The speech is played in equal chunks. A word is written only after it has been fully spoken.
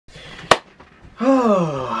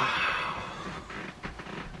I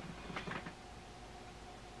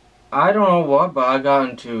don't know what, but I got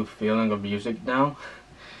into feeling of music now.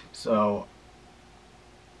 So,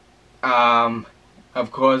 of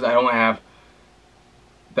course I don't have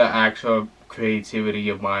the actual creativity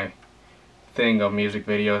of my thing of music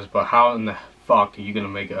videos, but how in the fuck are you gonna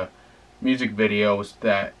make a music videos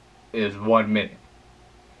that is 1 minute?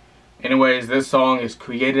 Anyways, this song is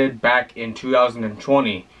created back in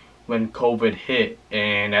 2020 when COVID hit,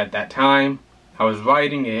 and at that time I was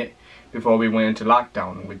writing it before we went into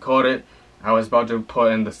lockdown. We caught it. I was about to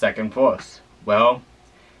put in the second verse. Well,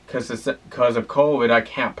 because of COVID, I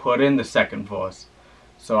can't put in the second verse.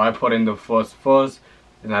 So I put in the first verse,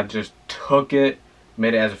 and I just took it,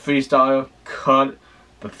 made it as a freestyle, cut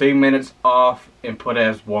the 3 minutes off, and put it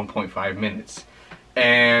as 1.5 minutes.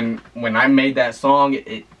 And when I made that song,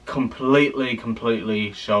 it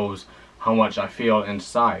completely shows how much I feel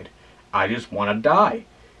inside. I just want to die.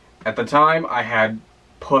 At the time, I had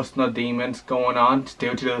personal demons going on,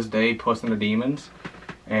 still to this day, personal demons,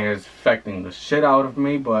 and it's affecting the shit out of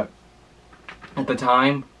me. But at the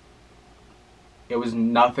time, it was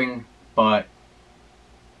nothing but,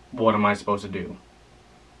 what am I supposed to do?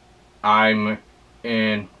 I'm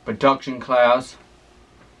in production class,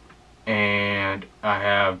 and I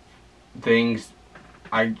have things,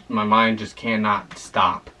 my mind just cannot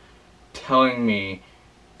stop telling me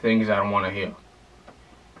things I don't want to hear.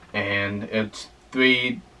 And it's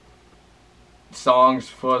 4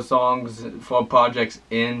 projects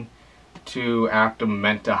into after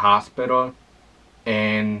Mental Hospital.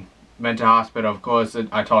 And Mental Hospital, of course,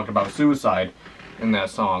 I talked about suicide in that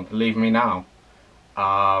song, Leave Me Now,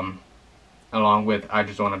 along with I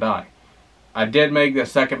Just Want to Die. I did make the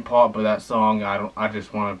second part, but that song I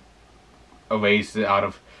just want to erase it out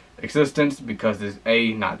of existence because it's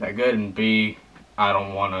A, not that good, and B, I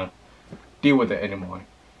don't want to deal with it anymore.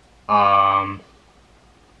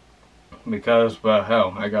 Because, well,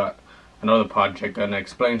 hell, I got another project gonna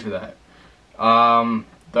explain to that.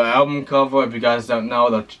 The album cover, if you guys don't know,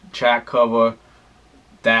 the chat cover,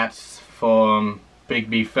 that's from Big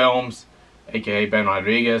B Films, aka Ben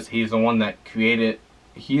Rodriguez. He's the one that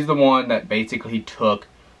basically took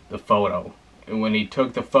the photo. And when he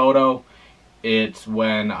took the photo, it's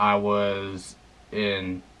when I was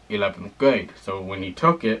in 11th grade. So when he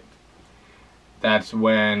took it, that's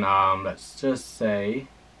when, let's just say,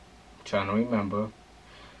 trying to remember,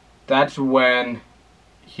 that's when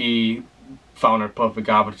he found a perfect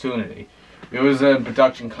opportunity. It was a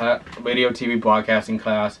production class, radio, TV, broadcasting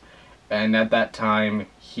class, and at that time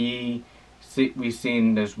we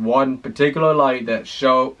seen this one particular light that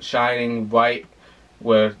shining right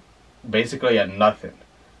where basically at nothing,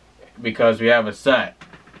 because we have a set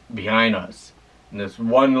behind us, and this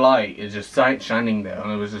one light is just shining there,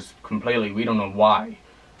 and it was just completely, we don't know why,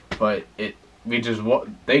 but they just wore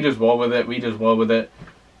with it, we just wore with it.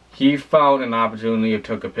 He found an opportunity,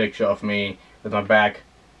 took a picture of me with my back,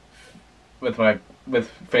 with my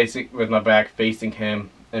back facing him,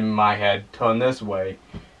 and my head turned this way,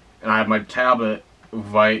 and I had my tablet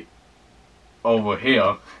right over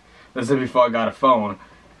here. This is before I got a phone,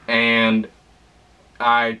 and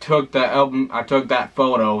I took that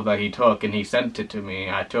photo that he took, and he sent it to me.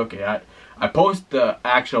 I took it. I posted the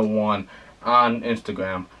actual one on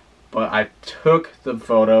Instagram, but I took the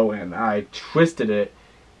photo and I twisted it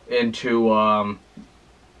into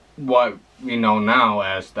what we know now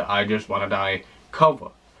as the I Just Want to Die cover.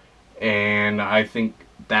 And I think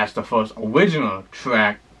that's the first original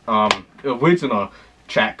chat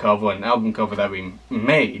cover and album cover that we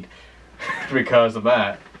made because of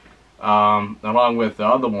that. Along with the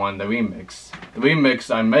other one, the remix. The remix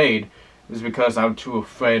I made is because I was too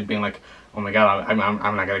afraid, being like, oh my god, I'm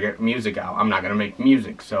not gonna get music out. I'm not gonna make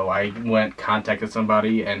music. So I contacted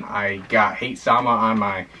somebody, and I got Hate Sama on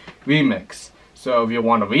my remix. So if you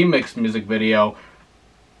want a remix music video,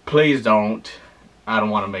 please don't. I don't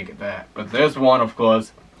want to make it that. But this one, of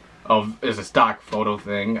course, is a stock photo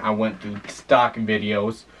thing. I went through stock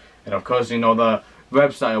videos, and of course, you know, the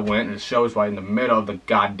website I went, and it shows right in the middle of the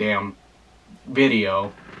goddamn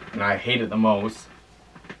video, and I hate it the most.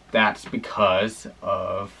 That's because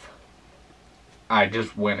of I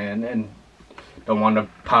just went in and don't want to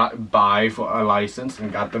buy for a license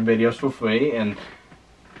and got the videos for free, and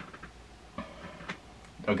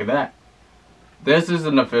look at that. This is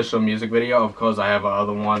an official music video. Of course, I have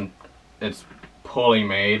another one. It's poorly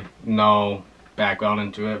made, no background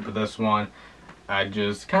into it, but this one, I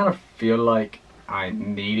just kind of feel like I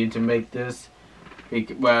needed to make this.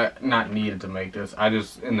 Well, not needed to make this. I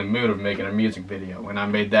just in the mood of making a music video, and I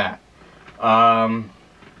made that.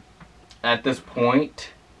 At this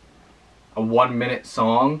point, a 1-minute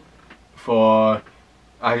song for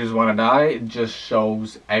I Just Wanna Die, it just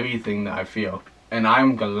shows everything that I feel. And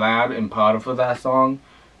I'm glad and proud of that song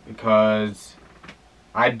because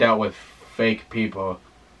I dealt with fake people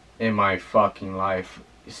in my fucking life.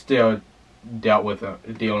 Still dealing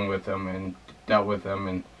with them and dealt with them,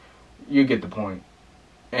 and you get the point.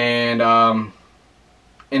 And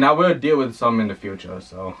I will deal with some in the future,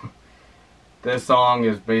 so this song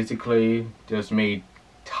is basically just me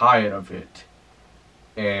tired of it,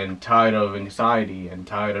 and tired of anxiety, and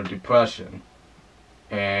tired of depression,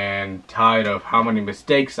 and tired of how many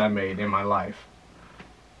mistakes I made in my life.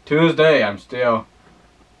 To this day, I'm still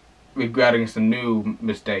regretting some new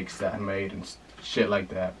mistakes that I made and shit like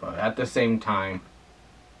that, but at the same time,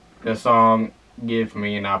 the song gives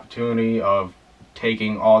me an opportunity of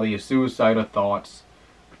taking all these suicidal thoughts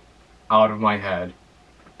out of my head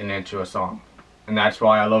and into a song. And that's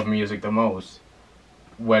why I love music the most.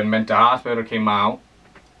 When Mental Hospital came out,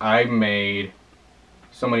 I made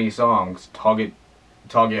so many songs. Target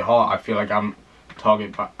Heart, I feel like I'm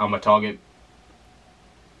a target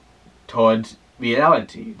towards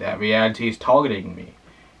reality. That reality is targeting me,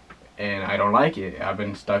 and I don't like it. I've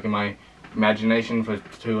been stuck in my imagination for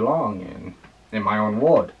too long and in my own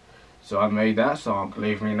world. So I made that song.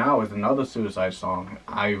 Leave Me Now is another suicide song.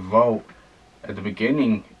 I wrote at the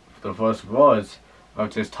beginning, the first words of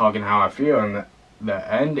just talking how I feel, and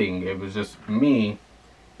the ending, it was just me.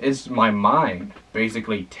 It's my mind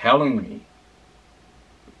basically telling me,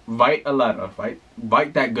 write a letter,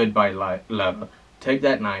 write that goodbye letter, take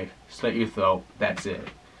that knife, slit your throat, that's it.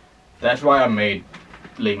 That's why I made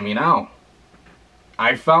Leave Me Now.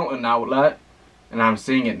 I found an outlet, and I'm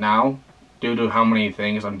seeing it now, due to how many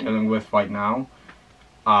things I'm dealing with right now.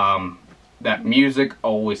 That music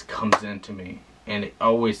always comes into me, and it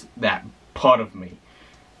always that part of me.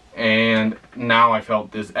 And now I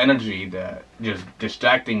felt this energy that just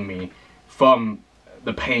distracting me from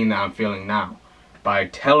the pain that I'm feeling now by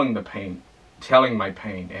telling my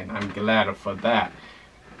pain, and I'm glad for that.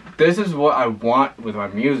 This is what I want with my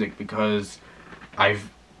music, because I've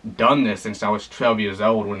done this since I was 12 years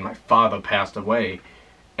old when my father passed away.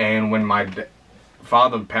 And when my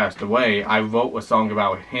father passed away, I wrote a song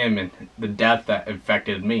about him and the death that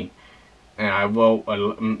affected me. And I wrote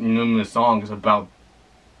numerous songs about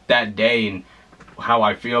that day and how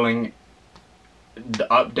I'm feeling. The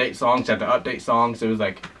update songs after update songs, it was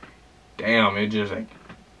like, damn, it just like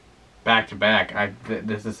back to back.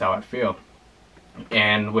 This is how I feel.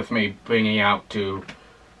 And with me bringing out to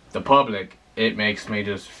the public, it makes me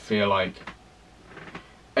just feel like,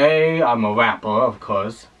 A, I'm a rapper, of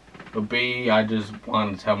course, but B, I just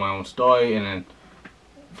want to tell my own story. And then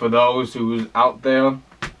for those who's out there,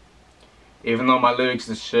 even though my lyrics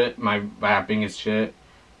is shit, my rapping is shit,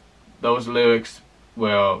 those lyrics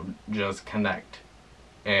will just connect.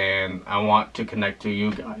 And I want to connect to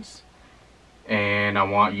you guys. And I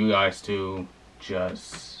want you guys to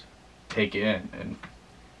just take it in and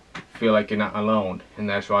feel like you're not alone. And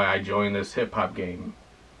that's why I joined this hip-hop game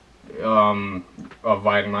of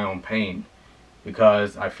writing my own pain,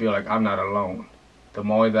 because I feel like I'm not alone. The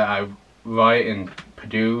more that I write and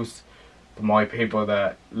produce, the more people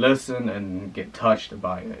that listen and get touched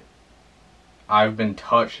by it. I've been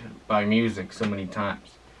touched by music so many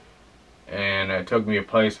times, and it took me a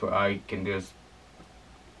place where I can just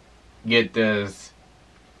get this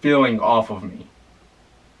feeling off of me.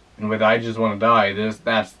 And with I Just Want to Die,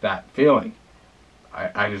 that's that feeling.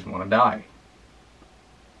 I just want to die.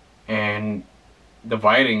 And the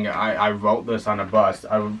writing, I wrote this on a bus.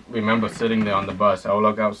 I remember sitting there on the bus. I would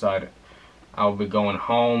look outside. I would be going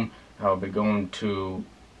home. I would be going to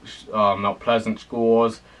Mount Pleasant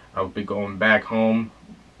schools. I would be going back home.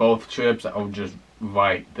 Both trips, I would just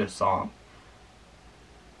write this song.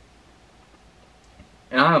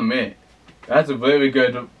 And I admit, that's a very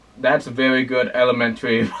good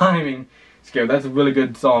elementary rhyming skill. That's a really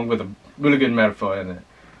good song with a really good metaphor in it.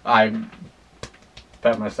 I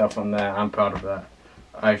pat myself on that. I'm proud of that.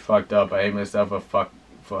 I fucked up. I hate myself I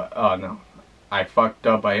fucked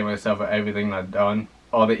up. I hate myself for everything I've done.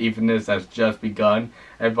 All the evilness has just begun.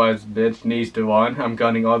 Everybody's bitch needs to run. I'm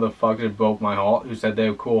gunning all the fuckers that broke my heart, who said they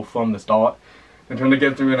were cool from the start. And when they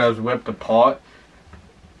get through and I was ripped apart.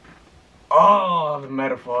 Oh, the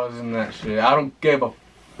metaphors and that shit. I don't give a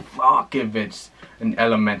fuck if it's an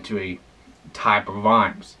elementary type of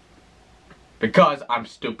rhymes. Because I'm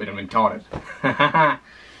stupid and retarded.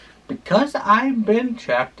 Because I've been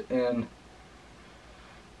trapped in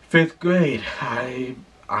 5th grade. I'm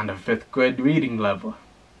on the 5th grade reading level.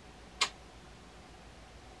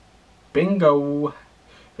 Bingo.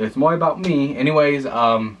 It's more about me. Anyways,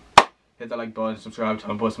 hit the like button, subscribe,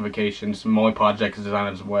 turn on post notifications. More projects is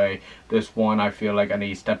on its way. This one, I feel like I need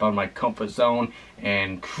to step out of my comfort zone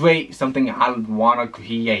and create something I want to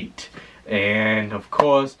create. And of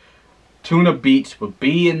course, Tuna Beats will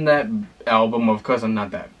be in that album. Of course, I'm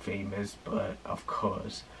not that famous, but of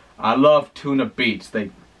course, I love Tuna Beats.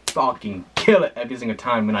 They fucking kill it every single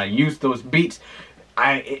time when I use those beats.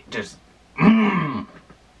 It just if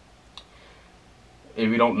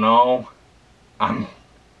you don't know, I'm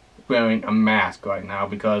wearing a mask right now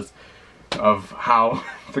because of how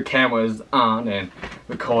the camera is on and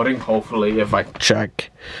recording. Hopefully, if I check,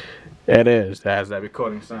 it has that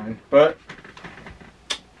recording sign. But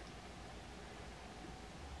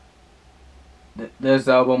this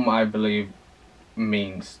album, I believe,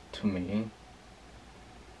 means to me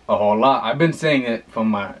a whole lot. I've been saying it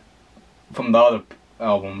from the other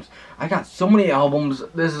albums. I got so many albums.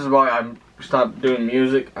 This is why I stopped doing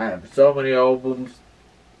music. I have so many albums.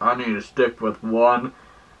 I need to stick with one,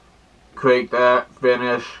 create that,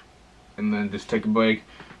 finish, and then just take a break,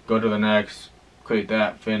 go to the next, create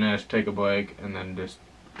that, finish, take a break, and then just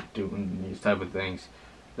doing these type of things.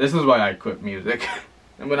 This is why I quit music.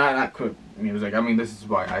 I mean, I not quit music. I mean, this is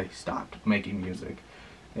why I stopped making music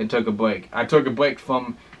and took a break. I took a break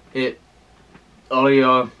from it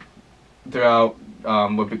earlier throughout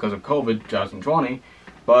because of COVID 2020,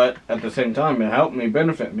 but at the same time, it helped me,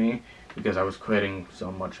 benefit me, because I was creating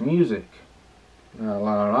so much music.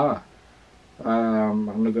 I'm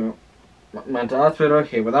gonna go Mental Hospital,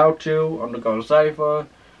 Here Without You, Underground Cypher,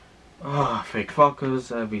 Fake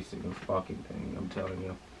Fuckers, every single fucking thing, I'm telling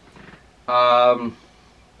you.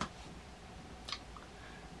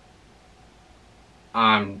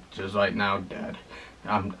 I'm just right now dead.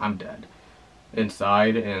 I'm dead.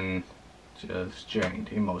 Inside and just drained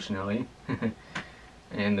emotionally.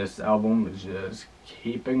 And this album is just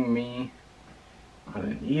keeping me on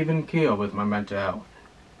an even keel with my mental health.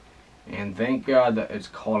 And thank God that it's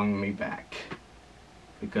calling me back.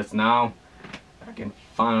 Because now I can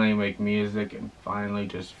finally make music and finally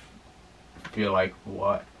just feel like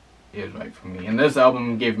what is right for me. And this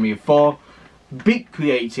album gave me full beat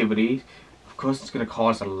creativity. Of course, it's gonna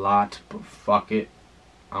cost a lot, but fuck it.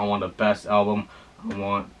 I want the best album. I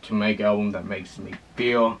want to make an album that makes me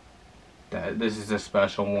feel that this is a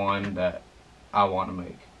special one that I want to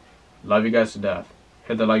make. Love you guys to death.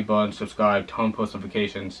 Hit the like button, subscribe, turn on post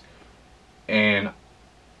notifications, and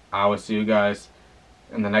I will see you guys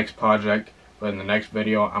in the next project or in the next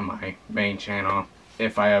video on my main channel.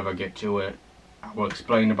 If I ever get to it, I will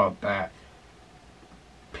explain about that.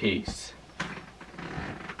 Peace.